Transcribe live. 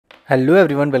Hello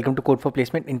everyone, welcome to Code for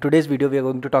Placement. In today's video, we are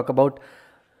going to talk about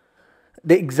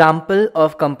the example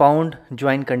of compound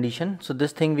join condition. So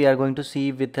this thing we are going to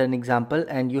see with an example,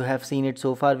 and you have seen it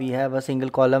so far. We have a single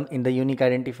column in the unique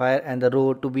identifier and the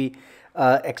row to be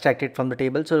extracted from the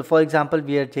table. So for example,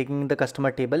 we are taking the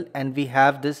customer table and we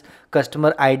have this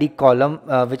customer ID column,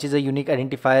 which is a unique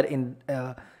identifier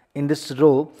in this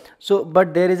row. So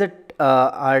but there is a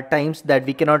are times that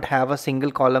we cannot have a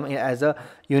single column as a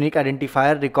unique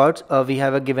identifier records we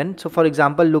have a given. So for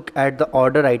example, look at the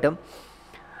order item.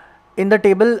 In the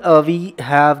table we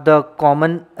have the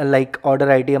common like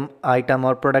order item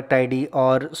or product ID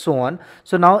or so on.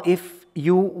 So now if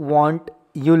you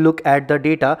look at the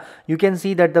data, you can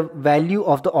see that the value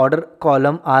of the order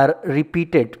column are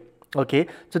repeated. Okay,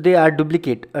 so they are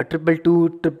duplicate,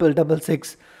 222,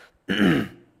 666.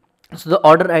 So the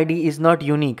order ID is not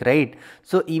unique, right?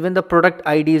 So even the product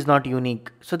ID is not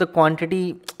unique. So the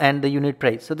quantity and the unit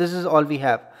price. So this is all we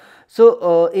have.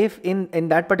 So if in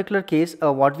that particular case,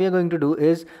 what we are going to do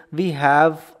is we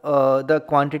have the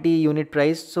quantity, unit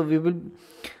price. So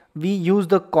we use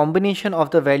the combination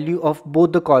of the value of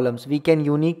both the columns. We can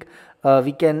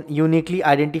uniquely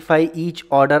identify each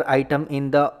order item.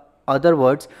 In the other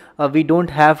words, we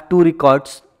don't have two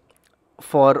records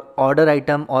for order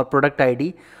item or product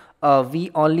ID. We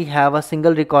only have a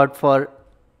single record for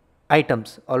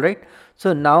items. All right,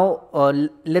 so now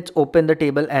let's open the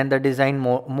table and the design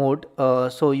mode,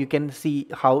 so you can see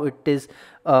how it is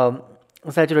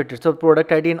saturated. So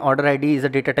product ID and order ID is a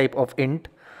data type of int,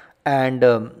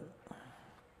 and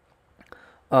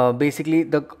basically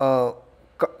the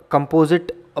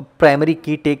composite primary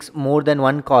key takes more than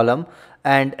one column.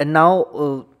 And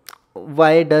now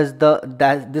why does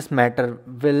this matter?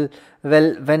 Well,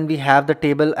 when we have the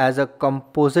table as a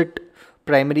composite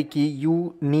primary key,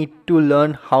 you need to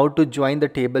learn how to join the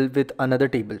table with another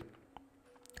table.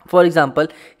 For example,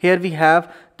 here we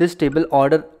have this table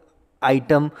order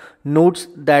item notes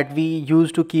that we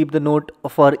use to keep the note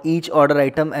for each order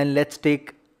item, and let's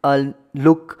take a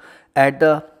look at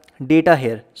the data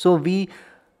here. So we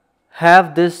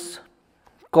have this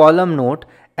column note,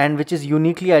 and which is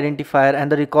uniquely identifier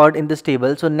and the record in this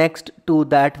table. So next to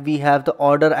that we have the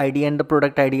order ID and the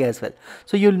product ID as well.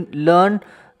 So you learn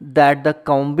that the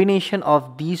combination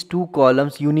of these two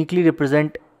columns uniquely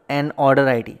represent an order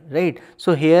ID, right?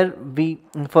 So here we,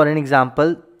 for an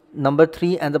example, number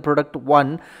 3 and the product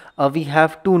 1, we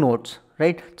have two nodes,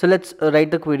 right? So let's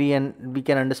write the query and we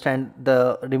can understand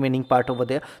the remaining part over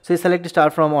there. So select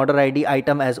start from order ID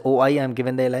item as OI, I'm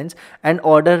given the lines, and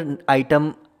order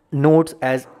item nodes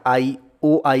as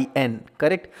IOIN,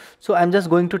 correct? So I'm just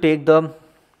going to take the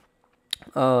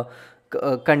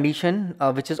condition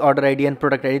which is order ID and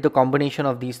product ID, the combination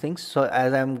of these things. So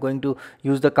as I'm going to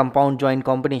use the compound join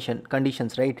combination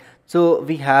conditions, right? So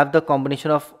we have the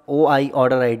combination of OI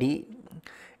order ID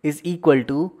is equal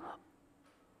to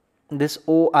this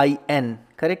OIN,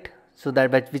 correct? So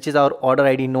that which is our order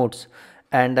ID nodes,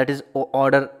 and that is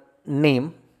order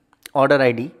name, order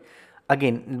ID.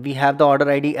 Again, we have the order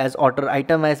ID as order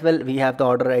item as well. We have the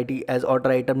order ID as order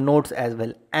item nodes as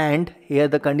well. And here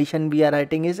the condition we are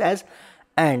writing is as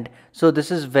and. So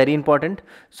this is very important.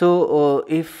 So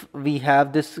if we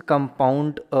have this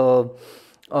compound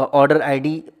order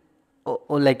ID,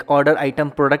 like order item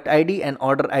product ID and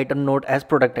order item node as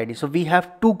product ID. So we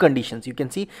have two conditions. You can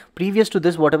see previous to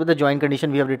this, whatever the join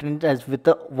condition, we have written it as with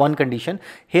the one condition.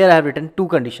 Here I have written two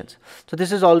conditions. So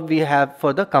this is all we have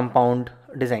for the compound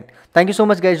design. Thank you so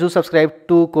much guys. Do subscribe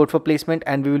to Code for Placement,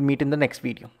 and we will meet in the next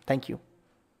video. Thank you.